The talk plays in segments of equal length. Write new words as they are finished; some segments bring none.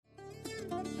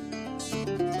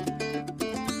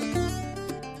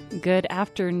Good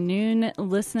afternoon,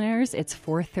 listeners. It's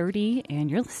 4:30,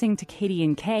 and you're listening to Katie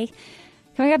and Kay.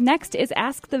 Coming up next is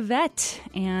Ask the Vet,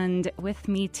 and with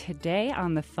me today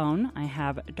on the phone, I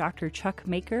have Dr. Chuck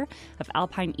Maker of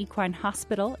Alpine Equine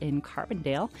Hospital in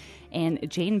Carbondale, and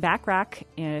Jane Bachrach,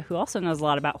 who also knows a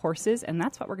lot about horses, and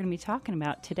that's what we're going to be talking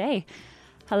about today.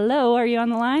 Hello, are you on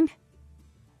the line?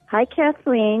 Hi,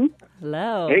 Kathleen.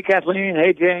 Hello. Hey, Kathleen.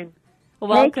 Hey, Jane.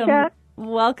 Welcome. Hey, Chuck.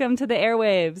 Welcome to the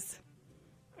airwaves.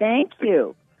 Thank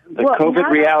you. The COVID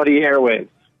reality airwaves.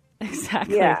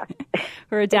 Exactly. Yeah.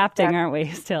 We're adapting, aren't we,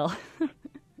 still?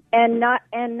 And not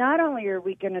only are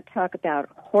we going to talk about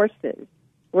horses,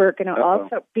 we're going to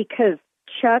also, because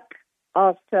Chuck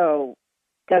also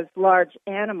does large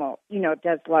animals. He's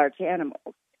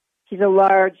a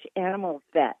large animal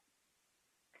vet.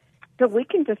 So we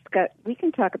can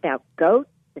talk about goats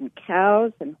and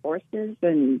cows and horses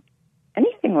and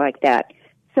anything like that.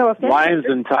 So if lions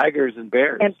and tigers and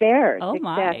bears. And bears, oh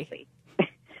exactly. My.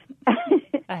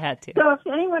 I had to. So if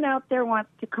anyone out there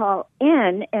wants to call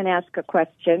in and ask a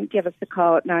question, give us a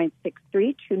call at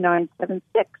 963-2976.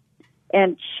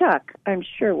 And Chuck, I'm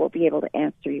sure, will be able to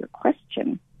answer your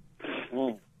question.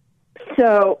 Mm.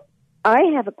 So I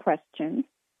have a question.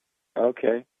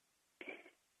 Okay.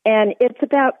 And it's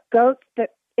about goats,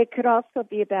 but it could also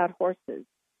be about horses.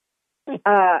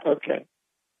 Okay.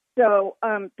 So,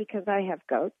 because I have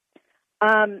goats,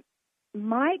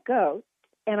 my goats,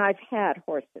 and I've had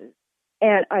horses,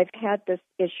 and I've had this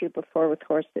issue before with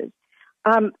horses,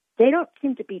 they don't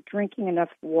seem to be drinking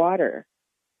enough water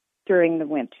during the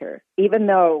winter, even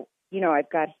though, I've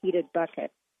got heated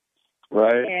buckets.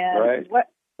 Right, and right.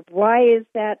 Why is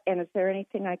that, and is there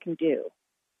anything I can do?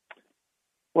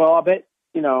 Well, I bet,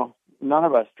 none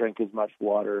of us drink as much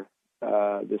water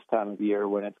this time of year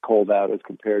when it's cold out as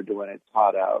compared to when it's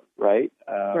hot out, right?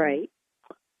 Right.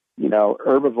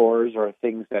 Herbivores or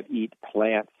things that eat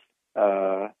plants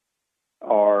are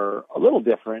a little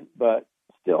different, but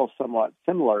still somewhat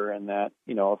similar in that,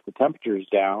 if the temperature's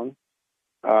down,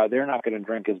 they're not going to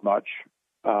drink as much.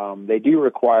 They do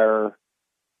require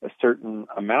a certain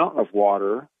amount of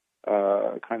water,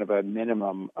 kind of a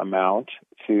minimum amount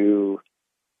to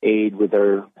aid with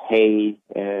their hay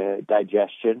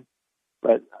digestion.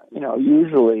 But,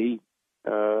 usually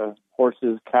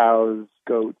horses, cows,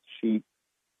 goats, sheep,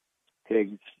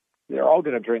 pigs, they're all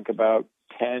going to drink about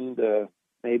 10 to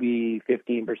maybe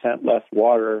 15% less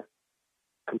water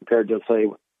compared to, say,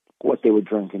 what they would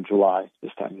drink in July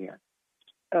this time of year.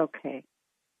 Okay.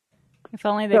 If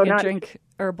only they could drink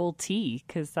herbal tea,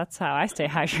 because that's how I stay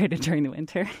hydrated during the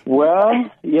winter.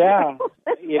 Well, yeah.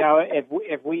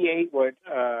 If we ate what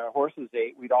horses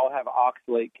ate, we'd all have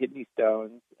oxalate kidney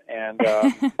stones, and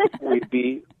we'd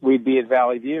be at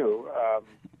Valley View.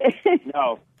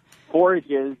 No,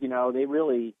 forages,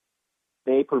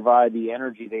 they provide the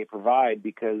energy they provide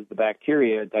because the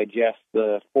bacteria digest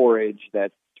the forage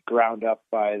that's ground up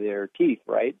by their teeth,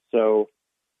 right? So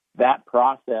that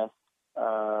process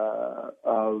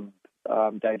of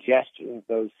digestion,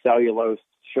 those cellulose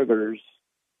sugars,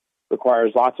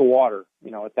 requires lots of water. A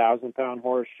 1,000-pound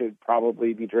horse should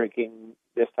probably be drinking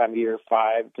this time of year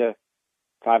 5 to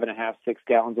 5.5, 6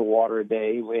 gallons of water a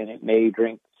day, and it may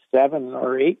drink 7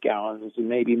 or 8 gallons and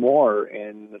maybe more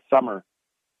in the summer.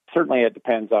 Certainly, it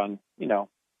depends on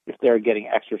if they're getting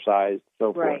exercise,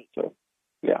 so right. forth. So,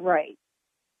 yeah, right.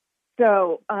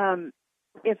 So,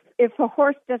 if a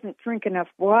horse doesn't drink enough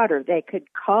water, they could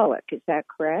colic. Is that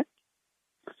correct?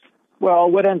 Well,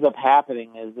 what ends up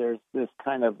happening is there's this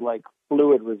kind of like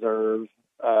fluid reserve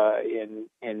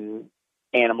in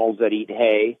animals that eat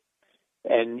hay,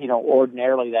 and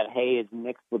ordinarily that hay is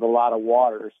mixed with a lot of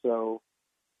water. So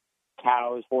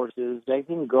cows, horses, they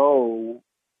can go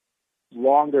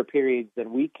longer periods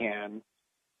than we can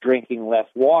drinking less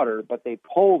water, but they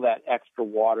pull that extra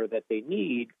water that they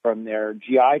need from their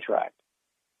GI tract.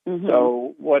 Mm-hmm.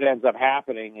 So what ends up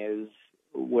happening is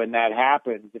when that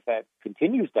happens, if that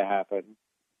continues to happen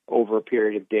over a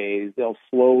period of days, they'll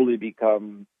slowly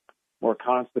become more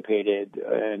constipated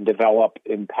and develop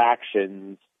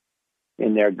impactions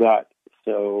in their gut.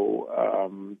 So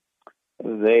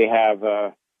they have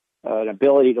an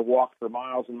ability to walk for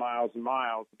miles and miles and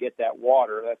miles to get that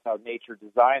water. That's how nature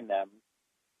designed them.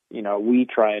 We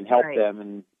try and help them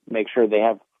and make sure they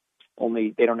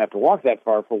don't have to walk that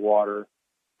far for water.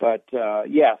 But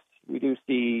yes, we do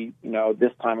see,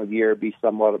 this time of year be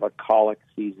somewhat of a colic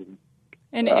season.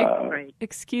 And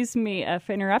excuse me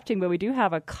for interrupting, but we do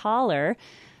have a caller.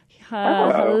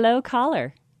 Hello,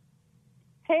 caller.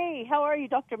 Hey, how are you,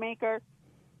 Dr. Maker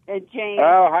and Jane?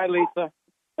 Oh, hi, Lisa.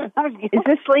 Is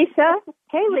this Lisa?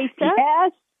 Hey, Lisa.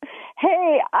 Yes.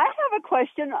 Hey, I have a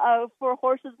question for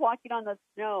horses walking on the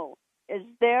snow. Is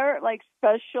there like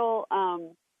special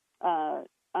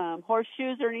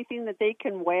horseshoes or anything that they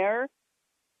can wear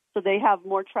so they have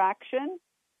more traction?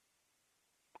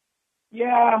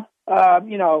 Yeah,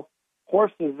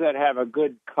 horses that have a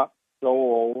good cup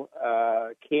sole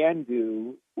can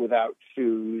do without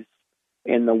shoes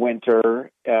in the winter.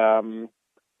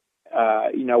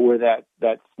 Where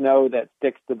that snow that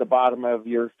sticks to the bottom of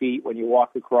your feet when you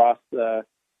walk across the,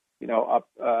 up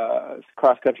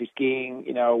cross country skiing.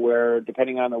 Where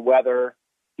depending on the weather,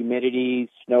 humidity,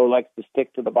 snow likes to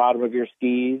stick to the bottom of your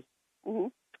skis. Mm-hmm.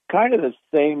 Kind of the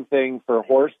same thing for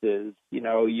horses.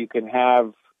 You can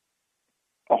have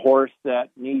a horse that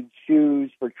needs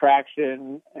shoes for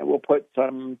traction, and we'll put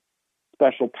some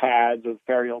special pads, or the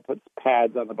farrier will put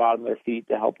pads on the bottom of their feet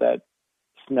to help that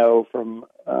snow from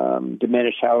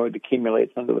diminish how it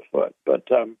accumulates under the foot. But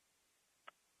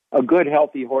a good,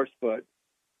 healthy horse foot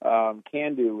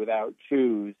can do without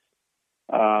shoes.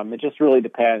 It just really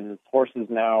depends. Horses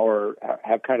now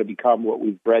have kind of become what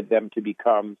we've bred them to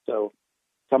become. So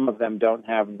some of them don't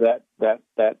have that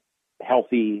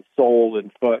healthy sole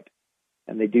and foot,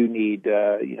 and they do need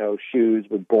shoes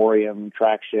with borium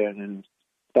traction and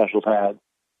special pads.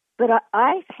 But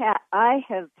I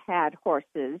have had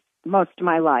horses most of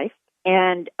my life,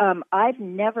 and I've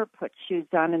never put shoes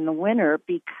on in the winter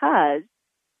because,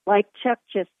 like Chuck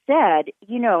just said,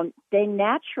 they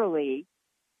naturally,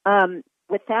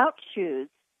 without shoes,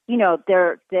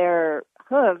 their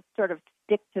hooves sort of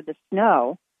stick to the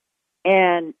snow,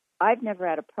 and I've never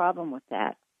had a problem with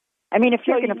that. I mean, if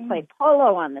you're going to play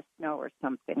polo on the snow or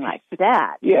something like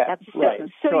that, yeah, that's a right.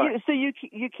 different story. So you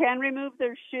can remove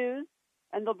their shoes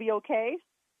and they'll be okay?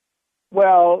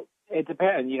 Well, it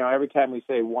depends. Every time we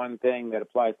say one thing that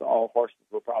applies to all horses,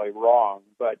 we're probably wrong.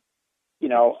 But,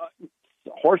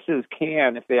 horses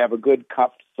can, if they have a good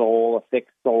cuffed sole, a thick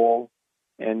sole,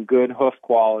 and good hoof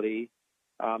quality,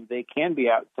 they can be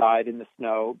outside in the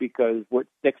snow because what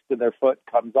sticks to their foot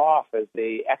comes off as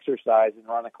they exercise and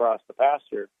run across the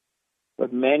pasture.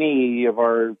 But many of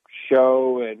our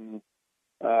show and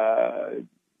a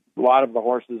lot of the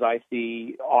horses I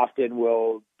see often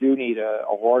do need a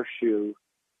horseshoe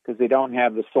because they don't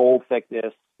have the sole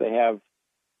thickness. They have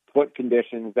foot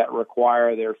conditions that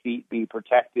require their feet be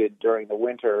protected during the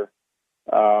winter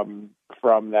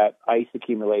from that ice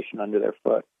accumulation under their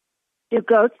foot. Do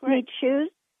goats need shoes?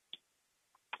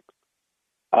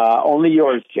 Only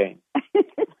yours, Jane.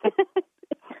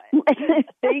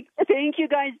 Thank you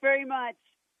guys very much.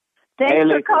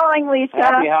 Thanks for calling, Lisa.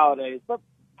 Happy holidays.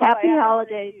 Happy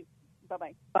holidays.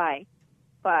 Bye-bye. Bye.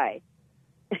 Bye.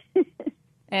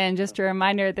 And just a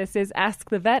reminder, this is Ask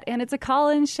the Vet, and it's a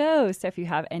call-in show. So if you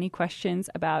have any questions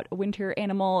about winter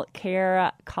animal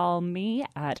care, call me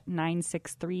at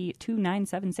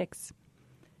 963-2976.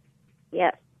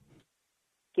 Yes.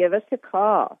 Give us a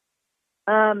call.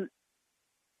 I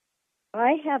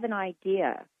have an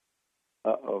idea.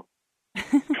 Uh-oh.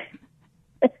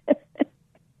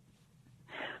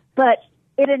 But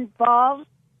it involves,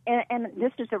 and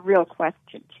this is a real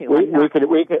question too.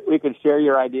 We could share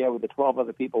your idea with the 12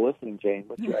 other people listening, Jane.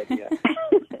 What's your idea?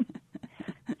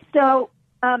 So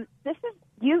this is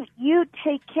you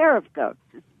take care of goats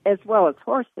as well as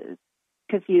horses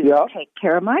because you take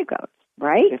care of my goats,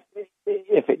 right?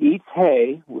 If it eats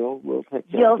hay, we'll take care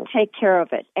of it. You'll take care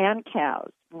of it, and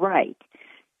cows, right?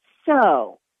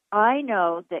 So I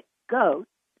know that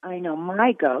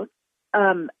my goats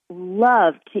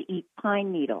love to eat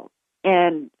pine needles.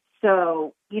 And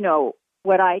so,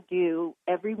 what I do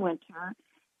every winter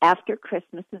after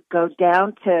Christmas is go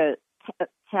down to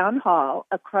Town Hall,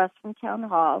 across from Town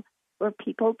Hall, where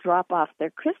people drop off their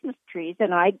Christmas trees,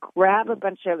 and I grab a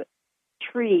bunch of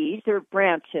trees or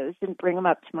branches and bring them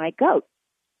up to my goats.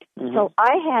 Mm-hmm. So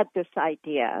I had this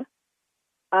idea.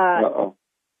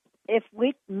 If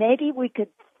we could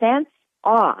fence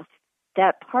off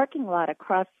that parking lot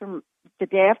across from the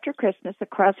day after Christmas,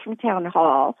 across from Town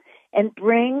Hall, and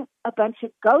bring a bunch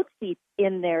of goats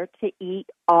in there to eat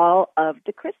all of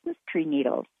the Christmas tree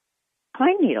needles,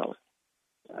 pine needles.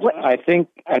 I think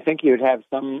you'd have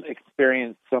some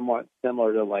experience somewhat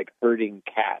similar to like herding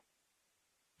cats.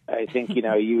 I think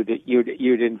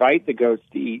you'd invite the goats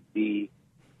to eat the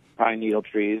pine needle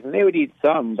trees, and they would eat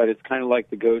some, but it's kind of like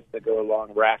the goats that go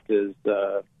along Rafta's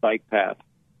bike path.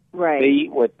 Right. They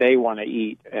eat what they want to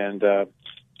eat, and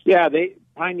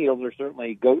pine needles are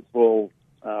certainly, goats will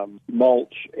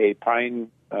mulch a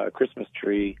pine Christmas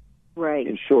tree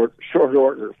in short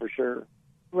order for sure.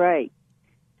 Right.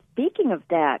 Speaking of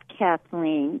that,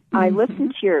 Kathleen, I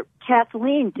listened to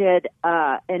Kathleen did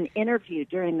an interview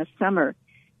during the summer.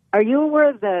 Are you aware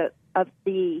of the of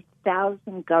the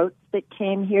 1,000 goats that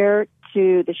came here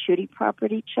to the Schutte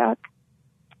property, Chuck?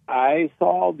 I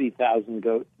saw the 1,000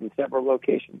 goats in several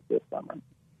locations this summer.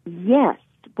 Yes.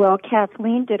 Well,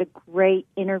 Kathleen did a great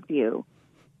interview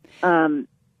on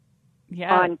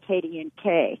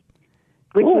KDNK,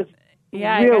 which was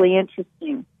really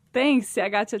interesting. Thanks. I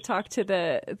got to talk to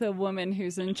the woman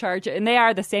who's in charge, and they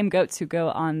are the same goats who go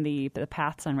on the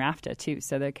paths on RAFTA too,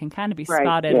 so they can kind of be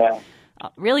spotted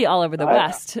really all over the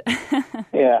West.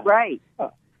 Yeah. Right.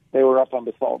 They were up on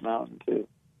Basalt Mountain too.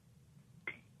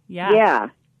 Yeah. Yeah,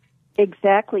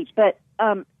 exactly. But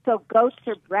so goats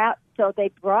are so they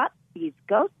brought these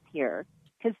goats here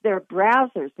because they're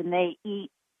browsers and they eat,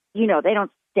 they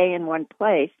don't stay in one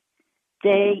place.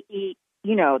 They eat,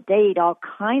 they eat all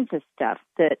kinds of stuff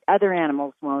that other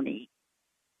animals won't eat.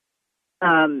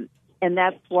 And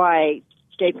that's why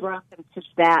they brought them to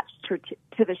the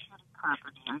Schutte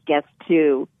property, I guess,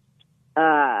 to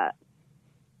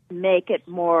make it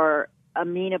more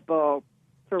amenable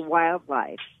for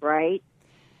wildlife, right?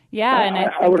 Yeah, and I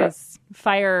think as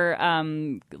fire,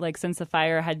 since the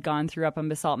fire had gone through up on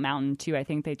Basalt Mountain too, I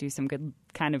think they do some good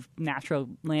kind of natural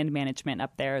land management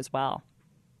up there as well.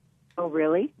 Oh,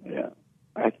 really? Yeah.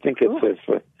 I think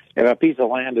if a piece of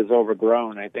land is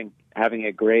overgrown, I think having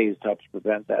it grazed helps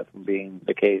prevent that from being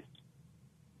the case.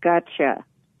 Gotcha.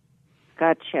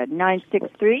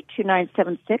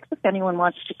 963-2976 if anyone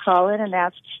wants to call in and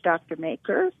ask Dr.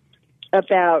 Maker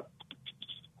about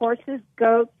horses,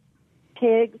 goats,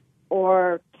 pigs,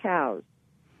 or cows.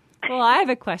 Well, I have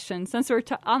a question. Since we're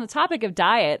on the topic of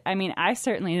diet, I mean, I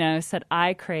certainly notice that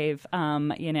I crave,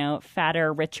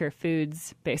 fatter, richer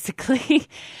foods, basically,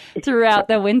 throughout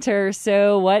the winter.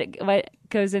 So what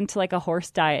goes into like a horse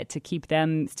diet to keep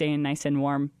them staying nice and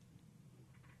warm?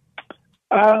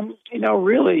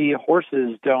 Really,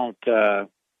 horses don't,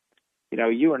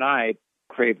 you and I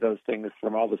crave those things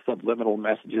from all the subliminal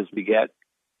messages we get,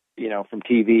 from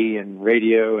TV and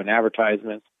radio and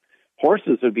advertisements.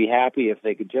 Horses would be happy if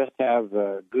they could just have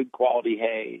good quality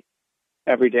hay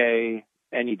every day,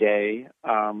 any day.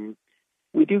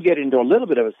 We do get into a little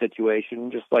bit of a situation,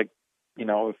 just like,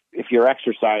 if you're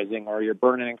exercising or you're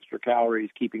burning extra calories,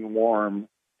 keeping warm,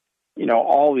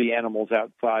 all the animals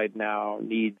outside now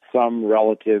need some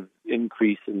relative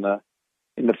increase in the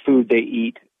food they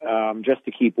eat, just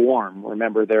to keep warm.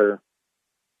 Remember their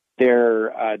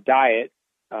diet,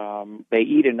 they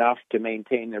eat enough to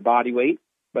maintain their body weight,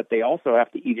 but they also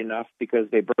have to eat enough because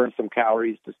they burn some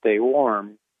calories to stay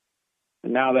warm.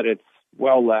 And now that it's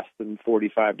well less than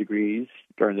 45 degrees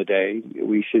during the day,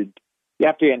 you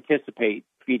have to anticipate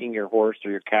feeding your horse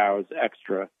or your cows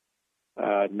extra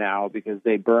now, because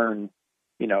they burn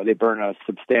a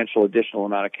substantial additional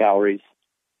amount of calories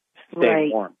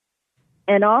staying warm.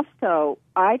 And also,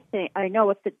 I know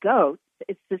with the goats,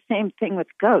 it's the same thing with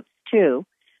goats too.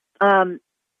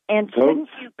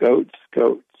 Goats.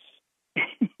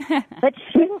 But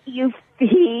shouldn't you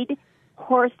feed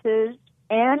horses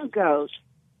and goats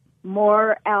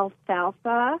more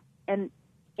alfalfa and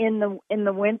in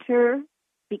the winter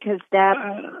because that's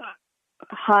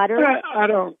hotter? I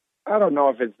don't know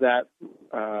if it's that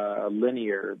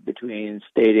linear between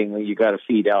stating that you got to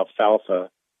feed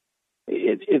alfalfa.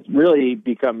 It really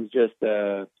becomes just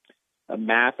a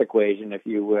math equation, if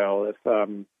you will. If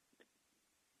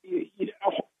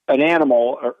an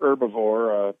animal, an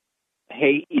herbivore, a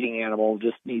hay-eating animal,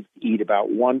 just needs to eat about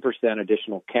 1%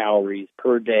 additional calories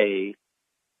per day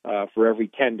for every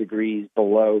 10 degrees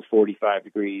below 45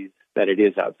 degrees that it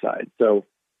is outside. So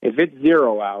if it's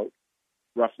zero out,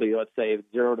 roughly, let's say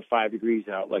it's 0 to 5 degrees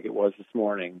out like it was this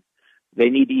morning, they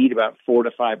need to eat about 4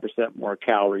 to 5% more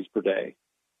calories per day.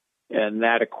 And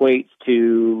that equates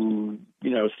to,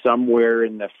 somewhere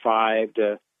in the 5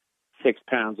 to 6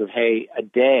 pounds of hay a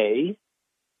day.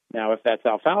 Now, if that's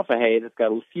alfalfa hay, that's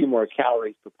got a few more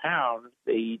calories per pound,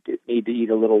 they need to eat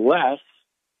a little less.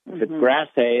 If it's grass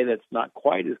hay that's not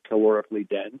quite as calorically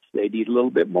dense, they need a little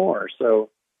bit more. So,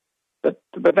 but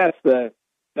that's the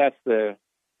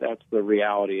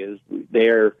reality is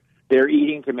they're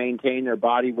eating to maintain their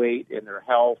body weight and their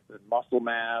health and muscle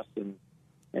mass and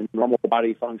normal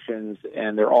body functions,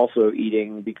 and they're also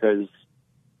eating because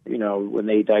when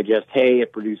they digest hay,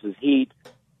 it produces heat.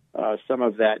 Some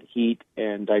of that heat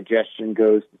and digestion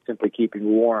goes to simply keeping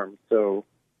warm. So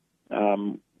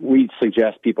we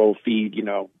suggest people feed,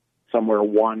 somewhere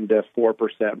 1 to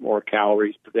 4% more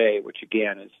calories per day, which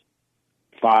again is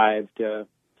 5 to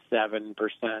 7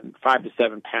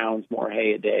 pounds more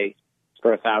hay a day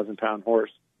for a 1,000-pound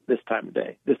horse this time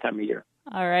of year.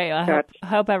 All right. I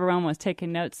hope everyone was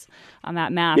taking notes on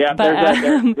that math. Yeah,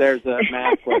 but, there's a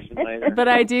math question later. But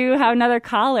I do have another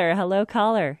caller. Hello,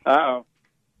 caller. Uh-oh.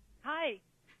 Hi.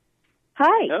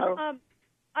 Hi. Hello.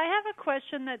 I have a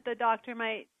question that the doctor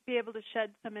might be able to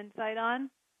shed some insight on.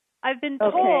 I've been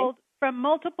Okay. told from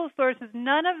multiple sources,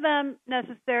 none of them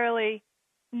necessarily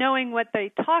knowing what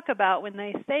they talk about when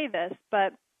they say this,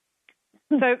 but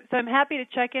so I'm happy to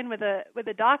check in with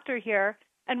a doctor here.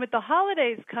 And with the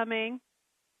holidays coming,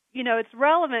 you know, it's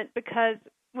relevant because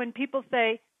when people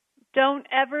say, don't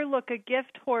ever look a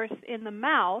gift horse in the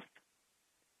mouth,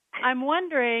 I'm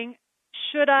wondering,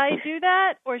 should I do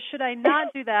that or should I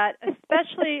not do that,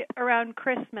 especially around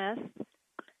Christmas?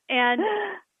 And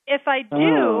if I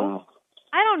do,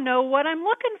 I don't know what I'm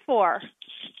looking for.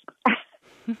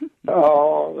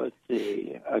 Oh, let's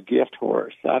see. A gift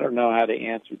horse. I don't know how to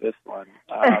answer this one.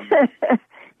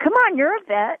 Come on, you're a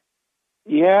vet.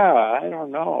 Yeah, I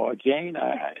don't know. Jane,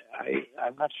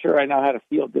 I'm not sure I know how to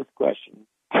field this question.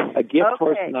 A gift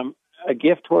horse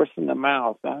in the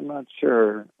mouth. I'm not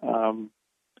sure.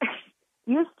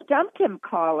 You stumped him,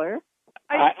 caller.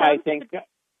 I think,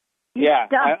 yeah,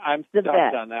 I'm stumped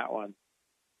vet. on that one.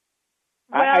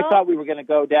 Well, I thought we were going to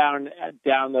go down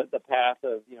the path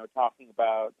of, you know, talking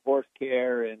about horse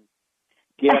care and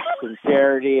gifts and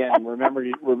charity and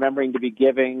remembering to be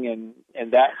giving and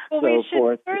that well, so we should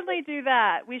forth. certainly do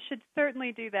that. We should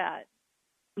certainly do that.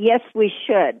 Yes, we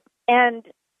should. And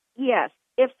yes,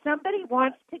 if somebody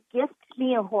wants to gift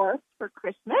me a horse for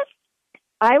Christmas,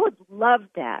 I would love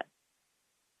that.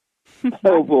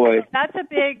 Oh boy, That's a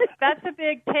big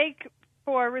take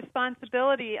for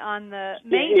responsibility on the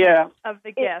maintenance of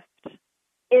the gift.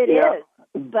 It is.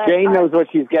 But Jane knows what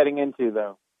she's getting into,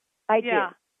 though. I Yeah.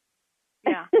 do.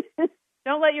 Yeah.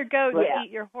 Don't let your goats Yeah.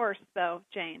 eat your horse, though,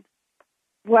 Jane.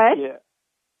 What? Yeah.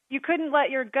 You couldn't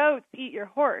let your goats eat your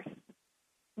horse.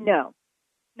 No.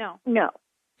 No.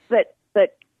 But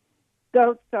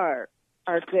goats are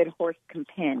good horse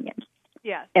companions,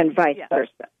 Yes. and vice Yes.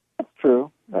 versa.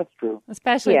 That's true.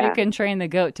 Especially if Yeah. you can train the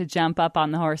goat to jump up on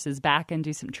the horse's back and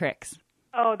do some tricks.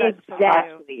 Oh, that's so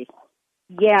Exactly.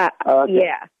 Yeah. Okay.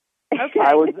 Yeah. Okay.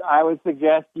 I would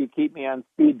suggest you keep me on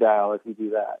speed dial if you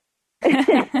do that.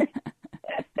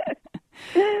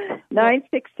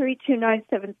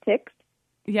 9632976.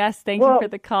 Yes, thank you for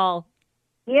the call.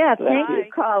 Yeah, thank Bye. you,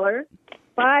 caller.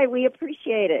 Bye. We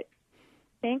appreciate it.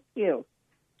 Thank you.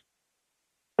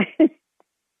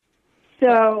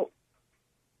 So,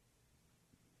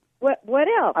 what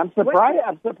else? I'm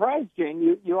surprised,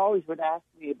 Jane. You always would ask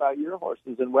me about your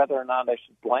horses and whether or not I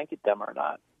should blanket them or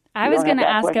not. I was going to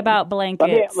ask question. about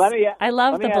blankets. I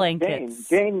love the ask blankets.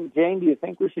 Jane, do you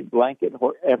think we should blanket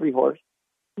every horse?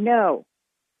 No,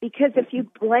 because if you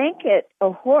blanket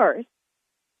a horse,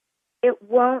 it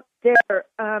won't.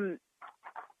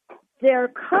 Their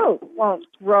coat won't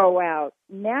grow out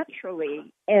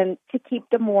naturally, and to keep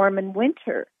them warm in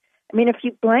winter. I mean, if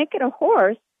you blanket a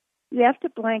horse, you have to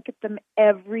blanket them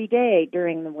every day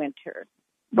during the winter.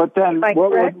 But then, Am I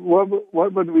what correct?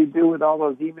 would we do with all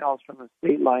those emails from the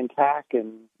State Line Tack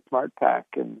and Smart Pack,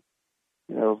 and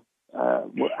you know,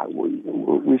 we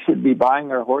should be buying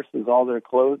our horses all their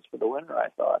clothes for the winter. I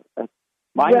thought that's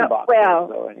my inbox.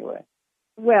 So anyway,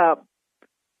 well,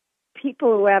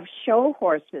 people who have show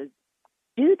horses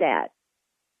do that.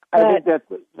 I think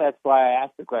that's why I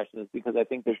asked the question, is because I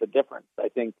think there's a difference. I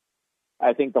think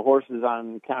the horses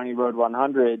on County Road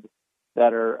 100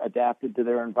 that are adapted to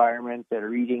their environment, that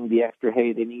are eating the extra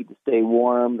hay they need to stay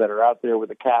warm, that are out there with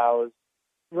the cows,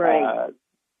 Right.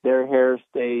 Their hair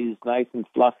stays nice and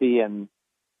fluffy and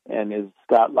has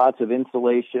got lots of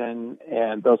insulation,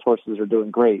 and those horses are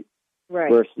doing great.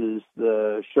 Right. Versus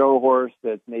the show horse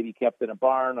that's maybe kept in a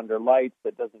barn under lights,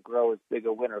 that doesn't grow as big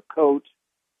a winter coat,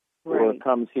 or Right.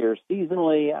 comes here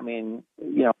seasonally. I mean,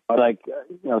 you know, like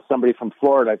somebody from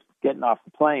Florida getting off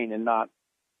the plane and not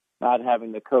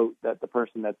having the coat that the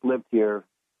person that's lived here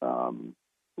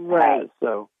Right. has.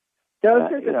 So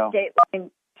Those are the you know. State Line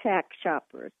Tack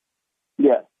shoppers.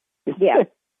 Yes. Yeah.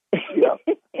 Yeah.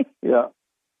 Yeah.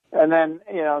 And then,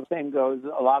 same goes.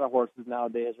 A lot of horses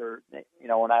nowadays are,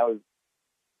 when I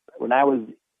was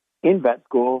in vet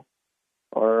school,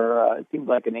 or it seems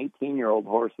like an 18-year-old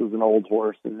horse was an old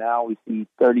horse, and now we see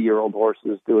 30-year-old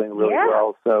horses doing really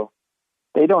well. So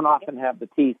they don't often have the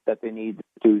teeth that they need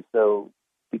to. So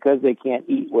because they can't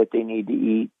eat what they need to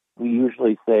eat, we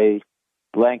usually say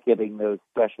blanketing those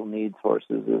special needs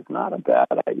horses is not a bad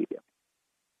idea.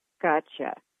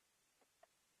 Gotcha.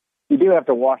 You do have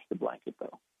to wash the blanket,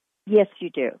 though. Yes, you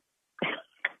do.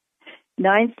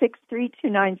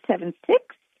 9632976.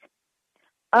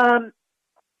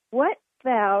 What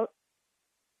about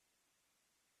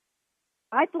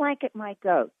I blanket my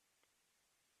goats.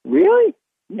 Really?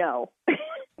 No.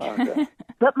 Okay.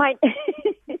 But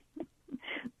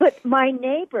my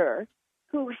neighbor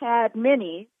who had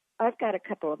minis, I've got a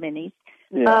couple of minis.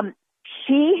 Yeah.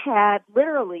 She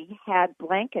literally had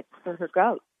blankets for her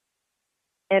goats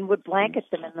and would blanket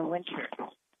them in the winter.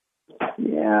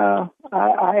 Yeah,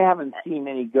 I haven't seen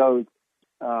any goats.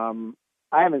 I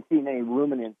haven't seen any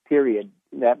ruminants, period.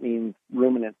 That means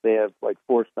ruminants, they have like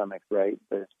 4 stomachs, right?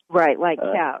 Right, like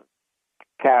cows.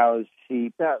 Cows,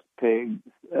 sheep, pigs,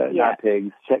 not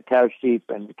pigs, cows, sheep,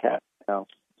 and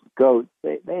goats.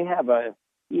 They have a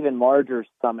even larger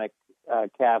stomach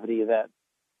cavity that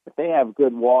if they have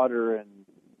good water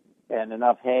and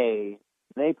enough hay,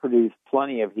 they produce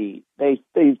plenty of heat. They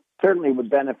certainly would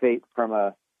benefit from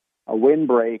a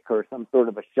windbreak or some sort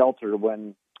of a shelter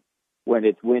when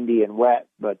it's windy and wet,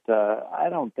 but I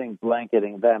don't think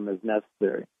blanketing them is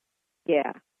necessary.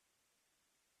 Yeah.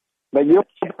 But you'll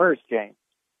go first, Jane.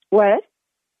 What?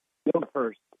 You'll go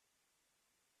first.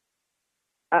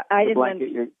 I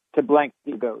didn't to blanket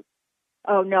your goats.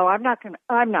 Oh no, I'm not gonna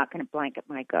blanket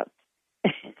my goats.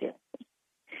 Okay.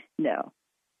 No.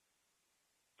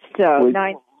 So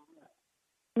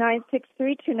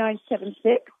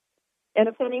 963-2976, and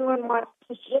if anyone wants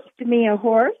to gift me a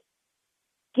horse,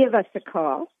 give us a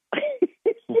call.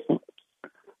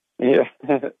 Yeah.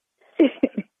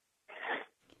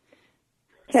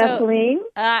 Kathleen?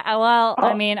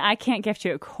 I mean, I can't gift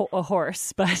you a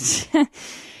horse, but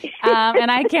and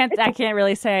I can't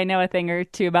really say I know a thing or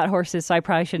two about horses, so I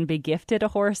probably shouldn't be gifted a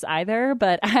horse either.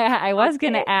 But I was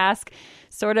going to ask,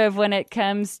 sort of when it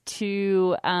comes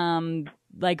to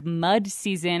like mud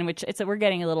season, which we're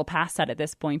getting a little past that at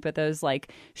this point, but those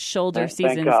like shoulder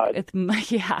seasons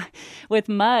with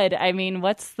mud. I mean,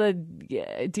 what's the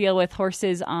deal with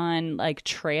horses on like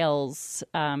trails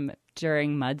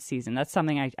during mud season? That's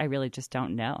something I really just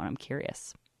don't know, and I'm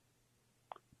curious.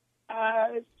 They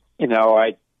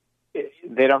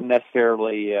don't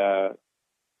necessarily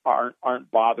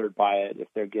aren't bothered by it if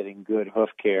they're getting good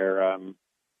hoof care.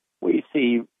 We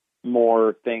see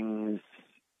more things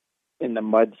in the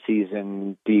mud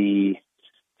season be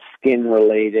skin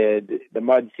related. The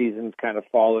mud seasons kind of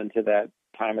fall into that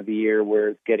time of the year where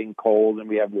it's getting cold and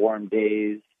we have warm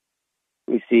days.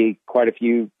 We see quite a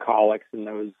few colics in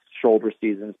those shoulder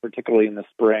seasons, particularly in the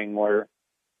spring where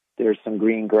there's some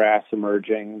green grass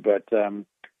emerging. But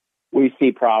we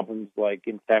see problems like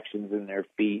infections in their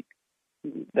feet.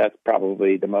 That's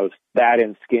probably the most, that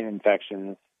and skin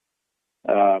infections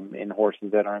in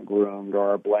horses that aren't groomed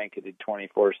or are blanketed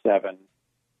 24/7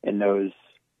 in those.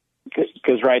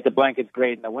 Because right, the blanket's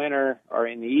great in the winter or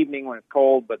in the evening when it's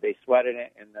cold, but they sweat in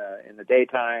it in the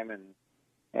daytime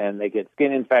and they get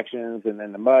skin infections, and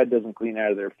then the mud doesn't clean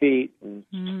out of their feet, and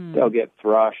they'll get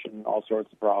thrush and all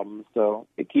sorts of problems. So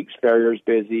it keeps farriers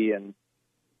busy and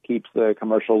keeps the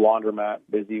commercial laundromat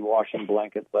busy washing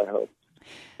blankets, I hope.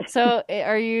 So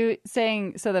are you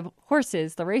saying, so the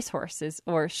horses, the race horses,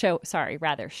 or show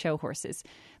horses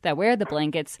that wear the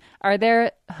blankets, are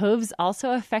their hooves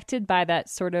also affected by that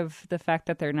sort of the fact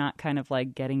that they're not kind of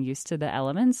like getting used to the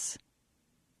elements?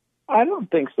 I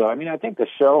don't think so. I mean, I think the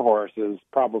show horse is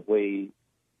probably,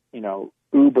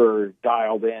 uber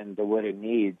dialed in to what it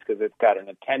needs because it's got an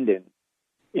attendant,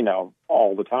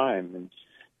 all the time. And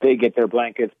they get their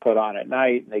blankets put on at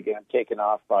night and they get them taken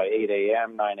off by 8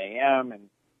 a.m., 9 a.m. And,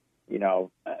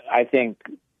 I think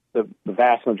the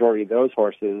vast majority of those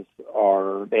horses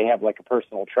they have like a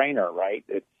personal trainer, right?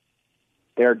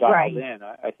 They're dialed in.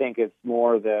 I think it's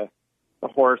more the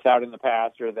horse out in the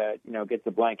pasture that, gets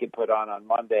a blanket put on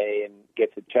Monday and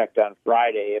gets it checked on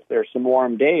Friday. If there's some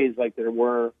warm days like there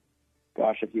were,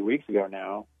 a few weeks ago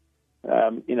now,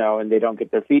 and they don't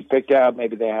get their feet picked up,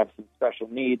 maybe they have some special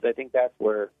needs. I think that's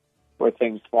where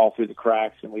things fall through the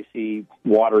cracks and we see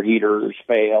water heaters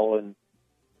fail, and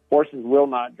horses will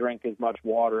not drink as much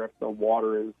water if the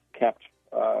water is kept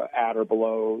at or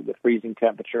below the freezing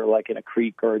temperature, like in a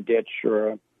creek or a ditch or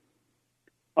a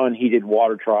unheated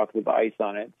water trough with ice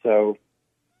on it. So,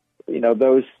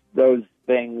 those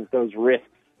things, those risks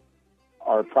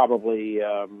are probably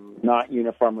not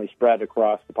uniformly spread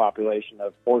across the population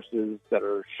of horses that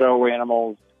are show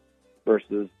animals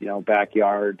versus,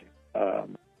 backyard,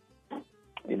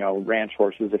 ranch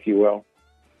horses, if you will.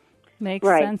 Makes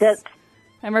sense.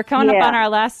 And we're coming up on our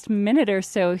last minute or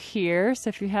so here. So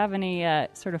if you have any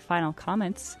sort of final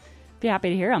comments, be happy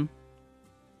to hear them.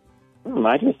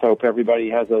 I just hope everybody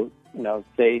has a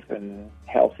safe and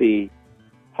healthy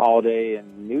holiday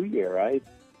and New Year.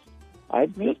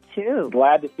 Me too.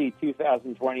 Glad to see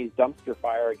 2020's dumpster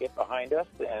fire get behind us,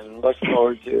 and look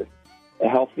forward to a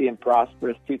healthy and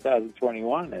prosperous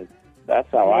 2021 as That's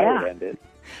how I Yeah. would end it.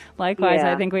 Likewise,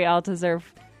 Yeah. I think we all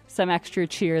deserve some extra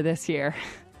cheer this year.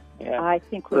 Yeah. I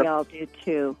think we all do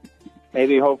too.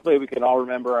 Maybe, hopefully, we can all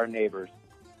remember our neighbors.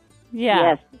 Yeah.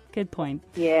 Yes. Good point.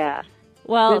 Yeah.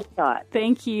 Well, Good thought.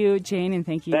 thank you, Jane, and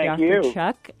thank you, Thank Dr. you.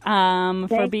 Chuck, for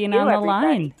Thank being you, on the everybody.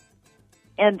 line.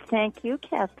 And thank you,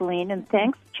 Kathleen, and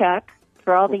thanks, Chuck,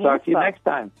 for all We'll the talk to you info. next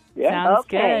time. Yeah. Sounds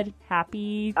Okay. good.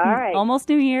 Happy All right. almost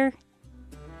New Year.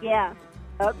 Yeah.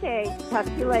 Okay. Talk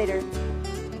to you later.